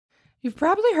You've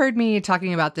probably heard me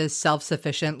talking about this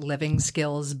self-sufficient living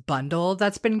skills bundle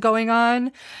that's been going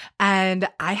on, and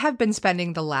I have been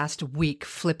spending the last week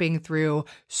flipping through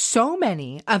so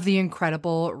many of the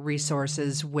incredible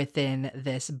resources within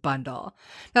this bundle.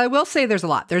 Now, I will say there's a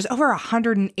lot. There's over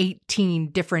 118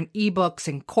 different ebooks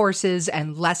and courses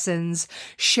and lessons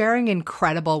sharing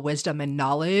incredible wisdom and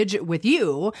knowledge with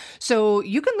you so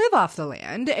you can live off the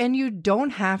land and you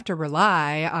don't have to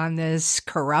rely on this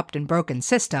corrupt and broken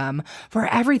system for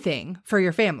everything for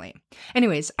your family.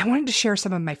 Anyways, I wanted to share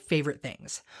some of my favorite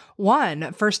things.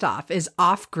 One, first off, is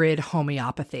off-grid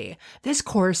homeopathy. This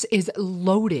course is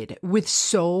loaded with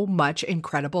so much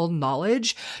incredible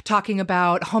knowledge, talking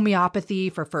about homeopathy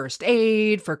for first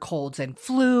aid, for colds and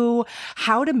flu,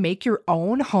 how to make your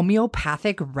own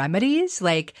homeopathic remedies.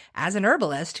 Like, as an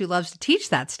herbalist who loves to teach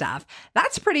that stuff,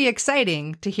 that's pretty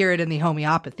exciting to hear it in the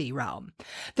homeopathy realm.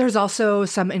 There's also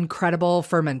some incredible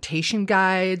fermentation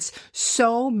guides,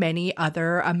 so many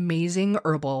other amazing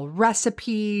herbal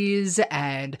recipes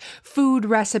and food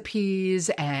recipes,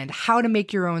 and how to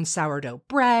make your own sourdough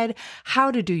bread,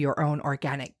 how to do your own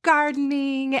organic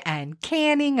gardening and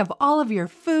canning of all of your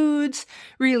foods.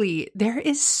 Really, there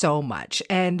is so much.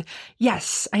 And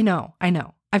yes, I know.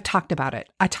 I've talked about it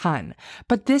a ton,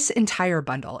 but this entire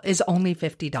bundle is only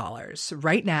 $50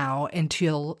 right now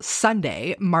until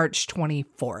Sunday, March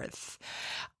 24th.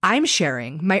 I'm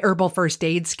sharing my herbal first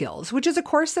aid skills, which is a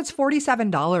course that's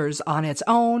 $47 on its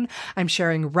own. I'm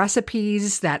sharing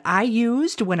recipes that I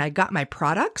used when I got my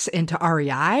products into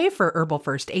REI for herbal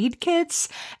first aid kits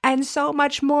and so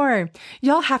much more.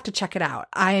 You'll have to check it out.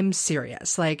 I'm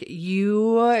serious. Like,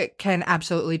 you can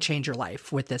absolutely change your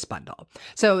life with this bundle.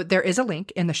 So there is a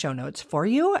link in the show notes for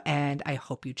you, and I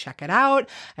hope you check it out.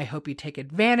 I hope you take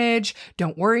advantage.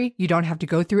 Don't worry, you don't have to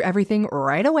go through everything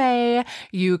right away.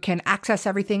 You can access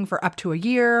everything for up to a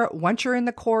year. Once you're in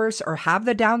the course or have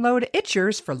the download, it's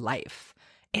yours for life.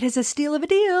 It is a steal of a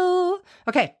deal.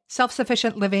 Okay,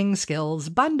 self-sufficient living skills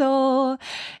bundle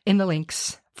in the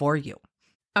links for you.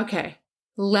 Okay,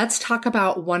 let's talk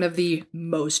about one of the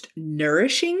most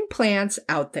nourishing plants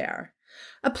out there.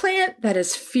 A plant that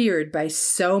is feared by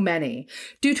so many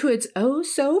due to its oh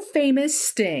so famous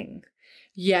sting,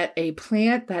 yet a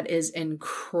plant that is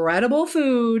incredible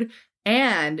food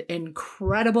and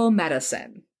incredible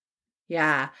medicine.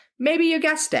 Yeah, maybe you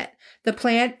guessed it. The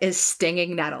plant is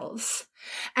stinging nettles.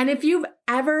 And if you've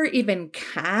ever even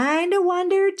kind of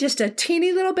wondered just a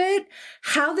teeny little bit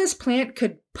how this plant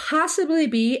could possibly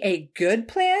be a good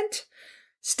plant,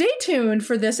 stay tuned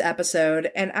for this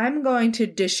episode and I'm going to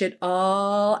dish it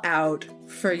all out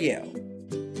for you.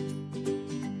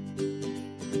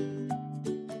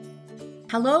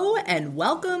 Hello and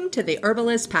welcome to the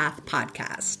Herbalist Path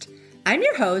podcast. I'm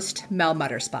your host, Mel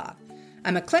Mutterspaugh.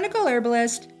 I'm a clinical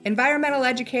herbalist, environmental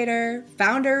educator,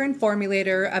 founder and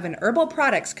formulator of an herbal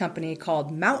products company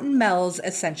called Mountain Mel's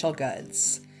Essential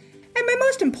Goods. And my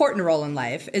most important role in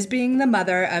life is being the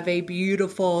mother of a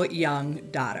beautiful young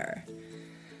daughter.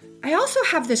 I also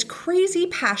have this crazy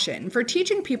passion for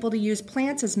teaching people to use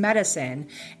plants as medicine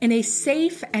in a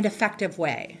safe and effective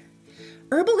way.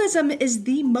 Herbalism is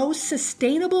the most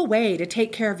sustainable way to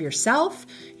take care of yourself,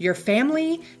 your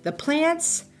family, the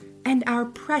plants, and our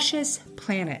precious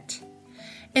planet.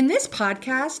 In this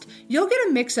podcast, you'll get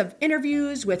a mix of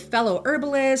interviews with fellow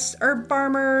herbalists, herb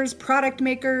farmers, product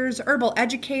makers, herbal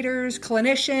educators,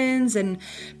 clinicians, and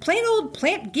plain old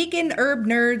plant geekin' herb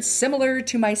nerds similar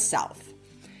to myself.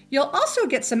 You'll also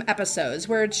get some episodes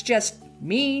where it's just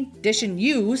me dishing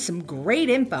you some great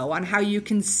info on how you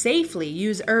can safely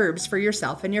use herbs for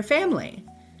yourself and your family.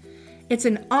 It's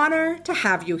an honor to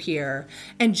have you here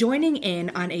and joining in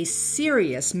on a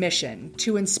serious mission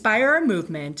to inspire a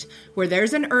movement where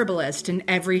there's an herbalist in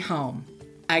every home,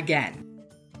 again.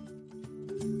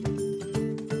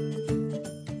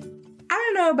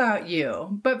 I don't know about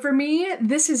you, but for me,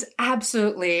 this is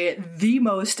absolutely the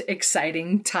most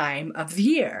exciting time of the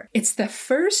year. It's the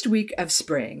first week of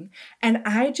spring, and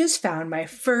I just found my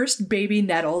first baby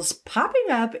nettles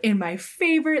popping up in my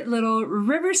favorite little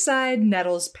Riverside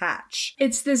Nettles patch.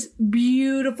 It's this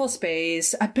beautiful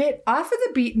space, a bit off of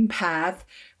the beaten path,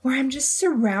 where I'm just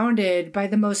surrounded by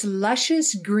the most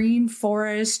luscious green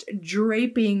forest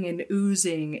draping and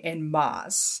oozing in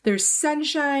moss. There's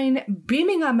sunshine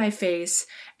beaming on my face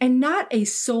and not a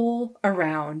soul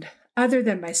around other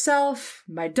than myself,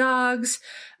 my dogs,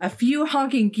 a few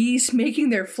honking geese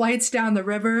making their flights down the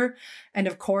river, and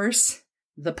of course,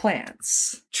 the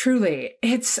plants. Truly,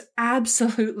 it's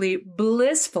absolutely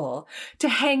blissful to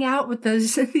hang out with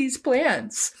these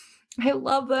plants. I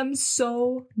love them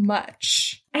so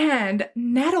much. And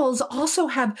nettles also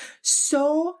have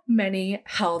so many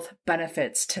health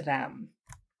benefits to them.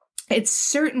 It's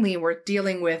certainly worth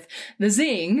dealing with the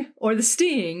zing or the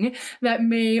sting that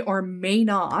may or may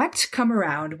not come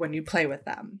around when you play with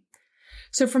them.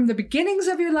 So from the beginnings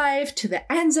of your life to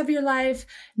the ends of your life,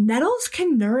 nettles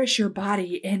can nourish your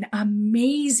body in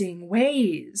amazing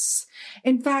ways.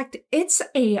 In fact, it's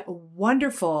a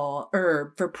wonderful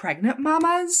herb for pregnant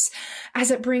mamas as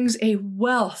it brings a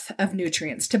wealth of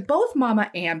nutrients to both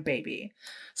mama and baby.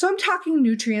 So I'm talking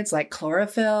nutrients like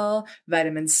chlorophyll,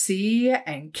 vitamin C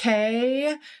and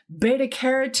K, beta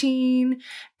carotene,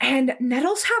 and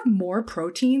nettles have more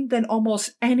protein than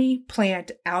almost any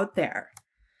plant out there.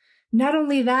 Not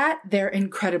only that, they're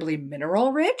incredibly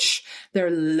mineral rich. They're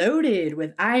loaded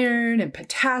with iron and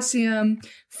potassium,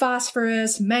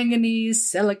 phosphorus, manganese,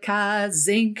 silica,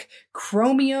 zinc,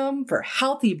 chromium for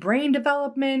healthy brain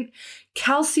development,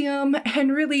 calcium,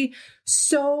 and really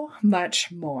so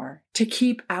much more to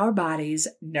keep our bodies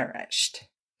nourished.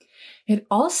 It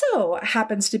also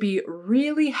happens to be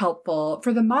really helpful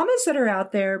for the mamas that are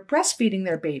out there breastfeeding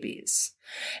their babies.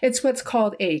 It's what's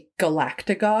called a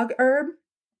galactagogue herb,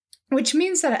 which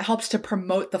means that it helps to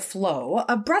promote the flow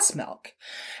of breast milk.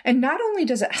 And not only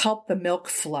does it help the milk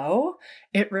flow,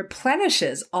 it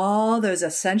replenishes all those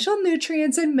essential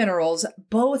nutrients and minerals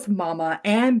both mama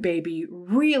and baby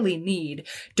really need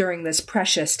during this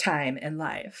precious time in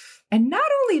life. And not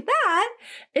only that,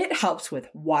 it helps with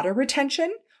water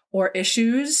retention or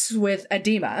issues with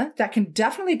edema that can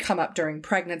definitely come up during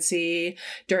pregnancy,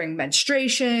 during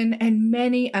menstruation, and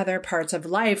many other parts of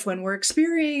life when we're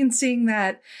experiencing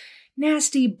that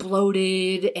nasty,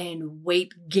 bloated, and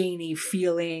weight-gainy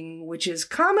feeling, which is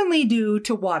commonly due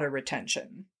to water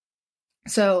retention.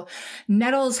 So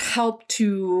nettles help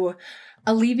to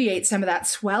alleviate some of that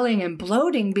swelling and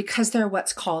bloating because they're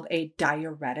what's called a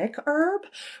diuretic herb,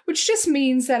 which just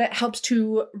means that it helps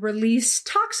to release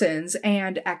toxins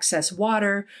and excess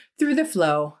water through the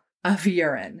flow of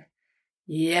urine.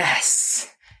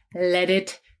 Yes, let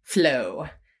it flow.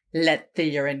 Let the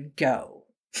urine go.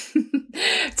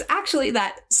 It's actually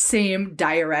that same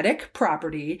diuretic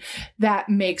property that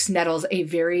makes nettles a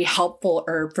very helpful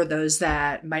herb for those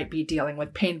that might be dealing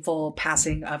with painful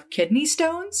passing of kidney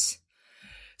stones.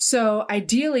 So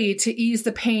ideally, to ease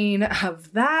the pain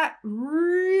of that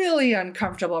really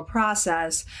uncomfortable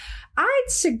process, I'd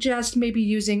suggest maybe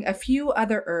using a few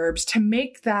other herbs to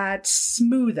make that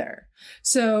smoother.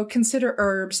 So consider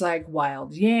herbs like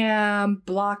wild yam,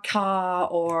 blanca,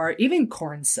 or even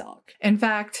corn silk. In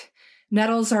fact,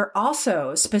 nettles are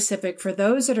also specific for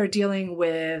those that are dealing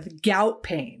with gout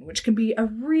pain, which can be a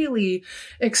really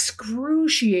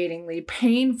excruciatingly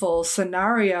painful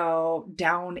scenario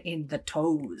down in the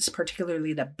toes,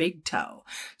 particularly the big toe.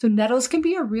 So nettles can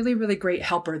be a really, really great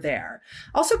helper there.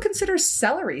 Also consider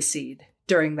celery seed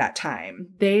during that time.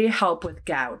 They help with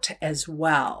gout as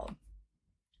well.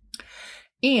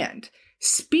 And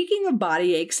speaking of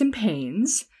body aches and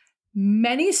pains,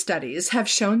 many studies have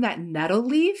shown that nettle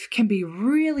leaf can be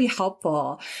really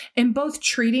helpful in both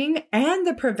treating and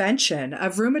the prevention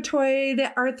of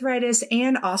rheumatoid arthritis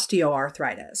and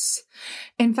osteoarthritis.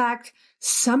 In fact,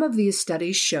 some of these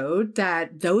studies showed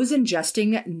that those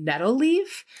ingesting nettle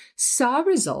leaf saw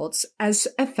results as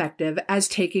effective as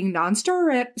taking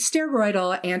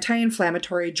non-steroidal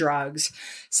anti-inflammatory drugs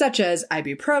such as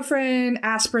ibuprofen,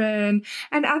 aspirin,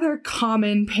 and other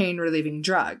common pain-relieving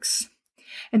drugs.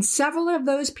 And several of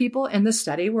those people in the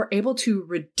study were able to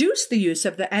reduce the use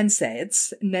of the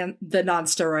NSAIDs, the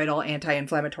non-steroidal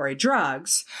anti-inflammatory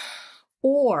drugs,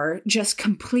 or just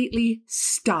completely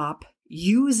stop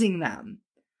using them.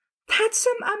 That's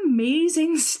some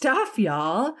amazing stuff,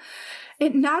 y'all.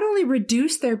 It not only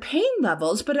reduced their pain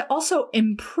levels, but it also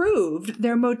improved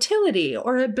their motility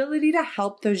or ability to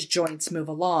help those joints move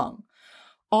along.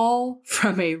 All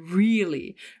from a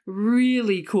really,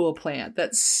 really cool plant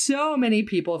that so many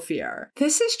people fear.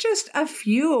 This is just a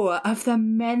few of the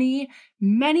many,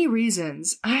 many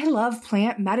reasons I love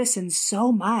plant medicine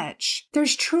so much.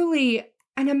 There's truly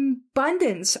an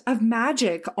abundance of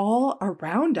magic all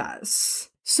around us.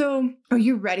 So, are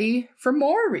you ready for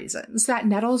more reasons that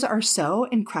nettles are so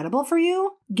incredible for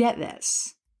you? Get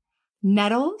this.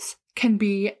 Nettles can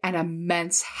be an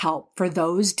immense help for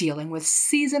those dealing with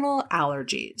seasonal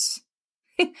allergies.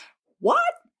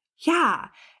 What? Yeah,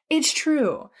 it's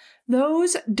true.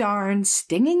 Those darn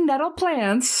stinging nettle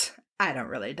plants, I don't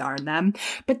really darn them,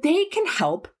 but they can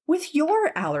help with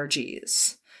your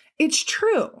allergies. It's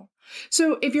true.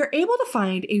 So if you're able to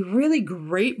find a really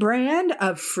great brand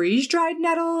of freeze-dried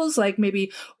nettles, like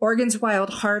maybe Oregon's Wild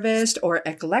Harvest or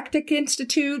Eclectic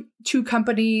Institute, two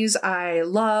companies I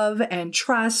love and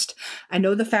trust. I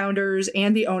know the founders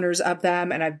and the owners of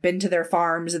them, and I've been to their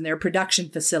farms and their production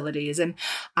facilities, and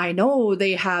I know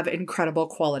they have incredible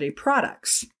quality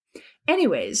products.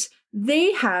 Anyways,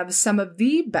 they have some of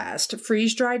the best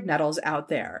freeze-dried nettles out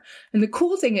there. And the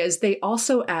cool thing is they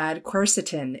also add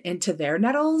quercetin into their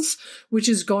nettles, which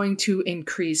is going to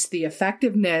increase the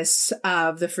effectiveness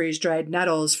of the freeze-dried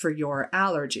nettles for your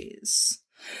allergies.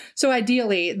 So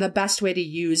ideally, the best way to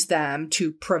use them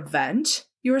to prevent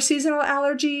your seasonal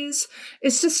allergies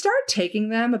is to start taking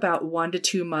them about 1 to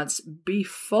 2 months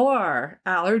before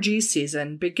allergy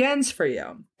season begins for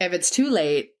you. If it's too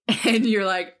late and you're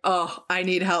like, oh, I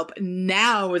need help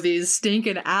now with these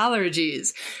stinking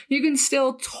allergies, you can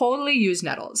still totally use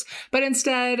nettles. But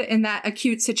instead, in that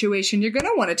acute situation, you're going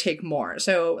to want to take more.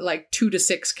 So like 2 to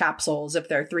 6 capsules if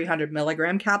they're 300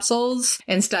 milligram capsules,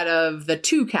 instead of the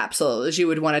 2 capsules you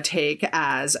would want to take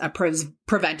as a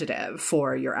preventative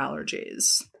for your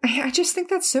allergies. I just think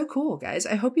that's so cool, guys.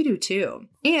 I hope you do too.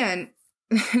 And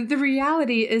the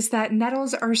reality is that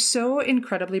nettles are so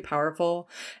incredibly powerful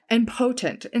and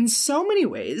potent in so many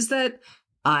ways that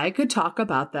I could talk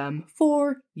about them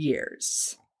for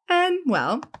years. And,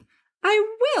 well,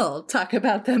 I will talk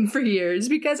about them for years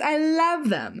because I love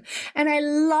them. And I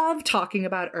love talking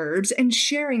about herbs and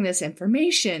sharing this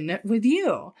information with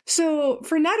you. So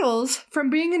for nettles,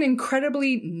 from being an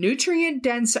incredibly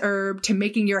nutrient-dense herb to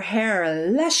making your hair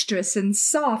lustrous and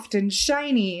soft and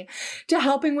shiny, to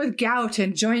helping with gout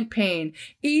and joint pain,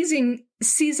 easing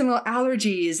seasonal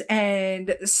allergies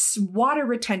and water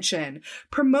retention,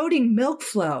 promoting milk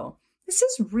flow, this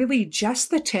is really just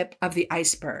the tip of the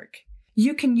iceberg.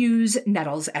 You can use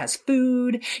nettles as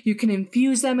food. You can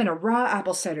infuse them in a raw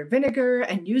apple cider vinegar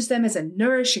and use them as a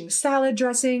nourishing salad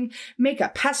dressing. Make a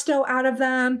pesto out of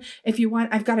them. If you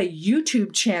want, I've got a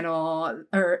YouTube channel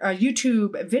or a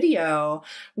YouTube video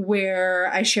where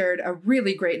I shared a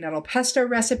really great nettle pesto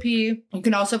recipe. You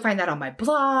can also find that on my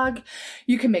blog.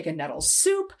 You can make a nettle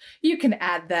soup. You can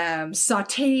add them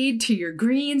sauteed to your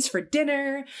greens for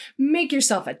dinner. Make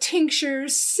yourself a tincture.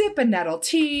 Sip a nettle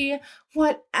tea.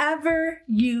 Whatever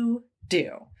you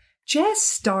do, just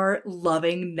start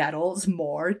loving nettles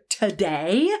more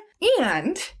today.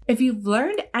 And if you've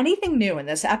learned anything new in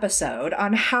this episode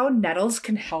on how nettles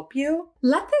can help you,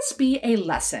 let this be a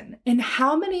lesson in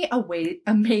how many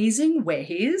amazing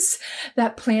ways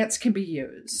that plants can be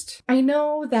used. I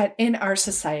know that in our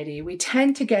society, we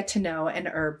tend to get to know an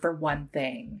herb for one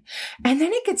thing, and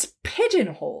then it gets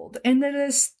pigeonholed into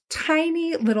this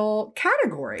tiny little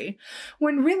category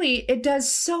when really it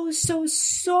does so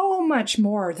much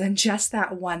more than just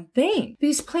that one thing.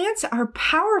 These plants are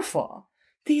powerful.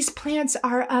 These plants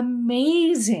are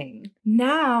amazing.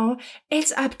 Now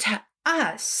it's up to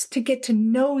us to get to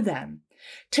know them,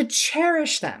 to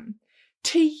cherish them,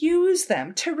 to use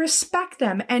them, to respect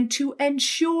them, and to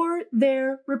ensure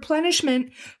their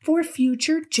replenishment for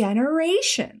future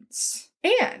generations.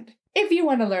 And if you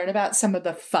want to learn about some of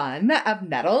the fun of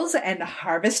nettles and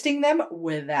harvesting them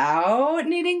without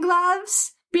needing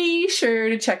gloves, be sure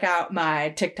to check out my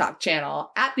TikTok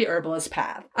channel at The Herbalist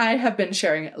Path. I have been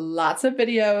sharing lots of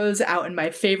videos out in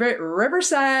my favorite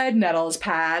Riverside Nettles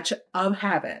patch of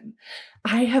heaven.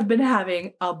 I have been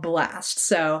having a blast,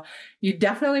 so you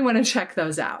definitely want to check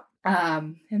those out.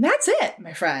 And that's it,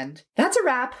 my friend. That's a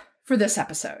wrap for this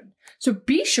episode. So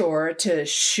be sure to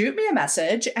shoot me a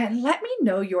message and let me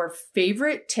know your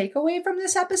favorite takeaway from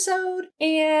this episode,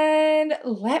 and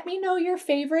let me know your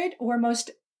favorite or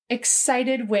most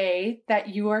excited way that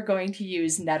you are going to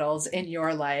use nettles in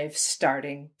your life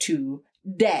starting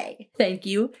today. Thank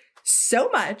you so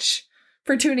much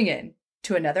for tuning in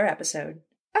to another episode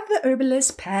of The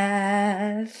Herbalist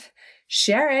Path.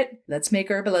 Share it. Let's make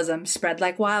herbalism spread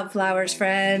like wildflowers,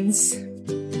 friends.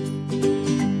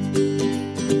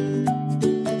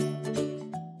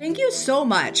 Thank you so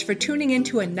much for tuning in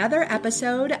to another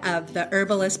episode of The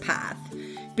Herbalist Path.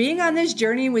 Being on this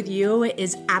journey with you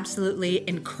is absolutely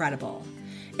incredible.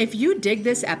 If you dig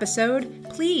this episode,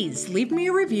 please leave me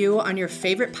a review on your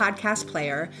favorite podcast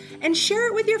player and share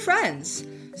it with your friends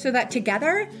so that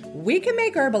together we can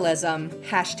make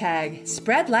herbalism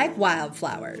 #spread like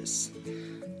wildflowers.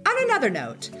 On another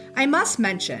note, I must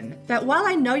mention that while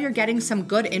I know you're getting some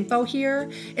good info here,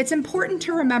 it's important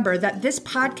to remember that this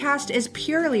podcast is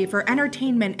purely for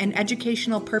entertainment and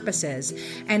educational purposes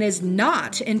and is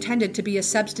not intended to be a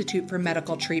substitute for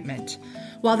medical treatment.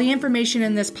 While the information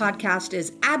in this podcast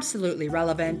is absolutely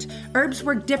relevant, herbs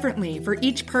work differently for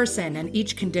each person and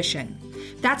each condition.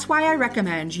 That's why I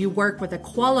recommend you work with a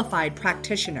qualified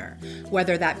practitioner,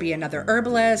 whether that be another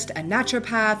herbalist, a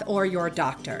naturopath, or your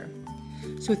doctor.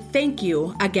 So thank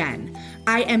you again.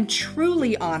 I am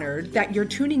truly honored that you're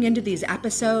tuning into these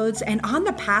episodes and on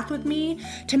the path with me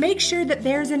to make sure that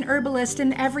there's an herbalist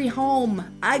in every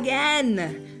home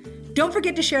again. Don't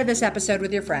forget to share this episode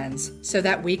with your friends so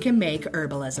that we can make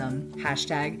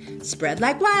herbalism #spread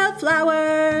like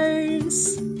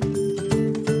wildflowers.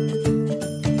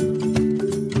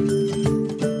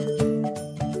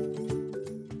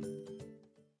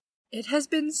 It has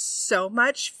been so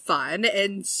much fun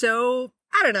and so,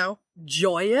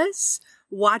 joyous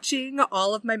watching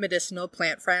all of my medicinal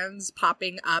plant friends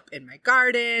popping up in my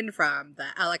garden, from the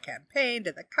Ella Campaign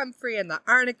to the Comfrey and the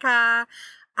Arnica.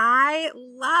 I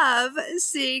love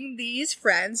seeing these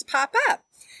friends pop up.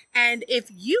 And if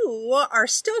you are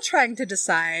still trying to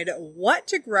decide what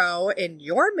to grow in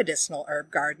your medicinal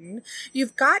herb garden,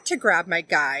 you've got to grab my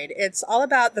guide. It's all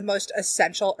about the most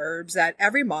essential herbs that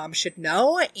every mom should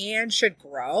know and should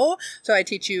grow. So I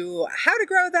teach you how to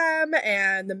grow them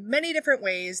and the many different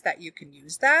ways that you can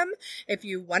use them. If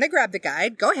you want to grab the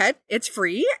guide, go ahead. It's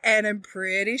free, and I'm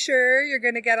pretty sure you're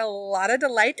going to get a lot of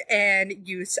delight and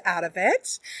use out of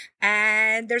it.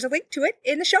 And there's a link to it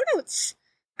in the show notes.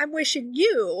 I'm wishing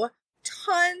you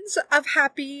tons of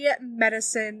happy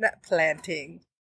medicine planting.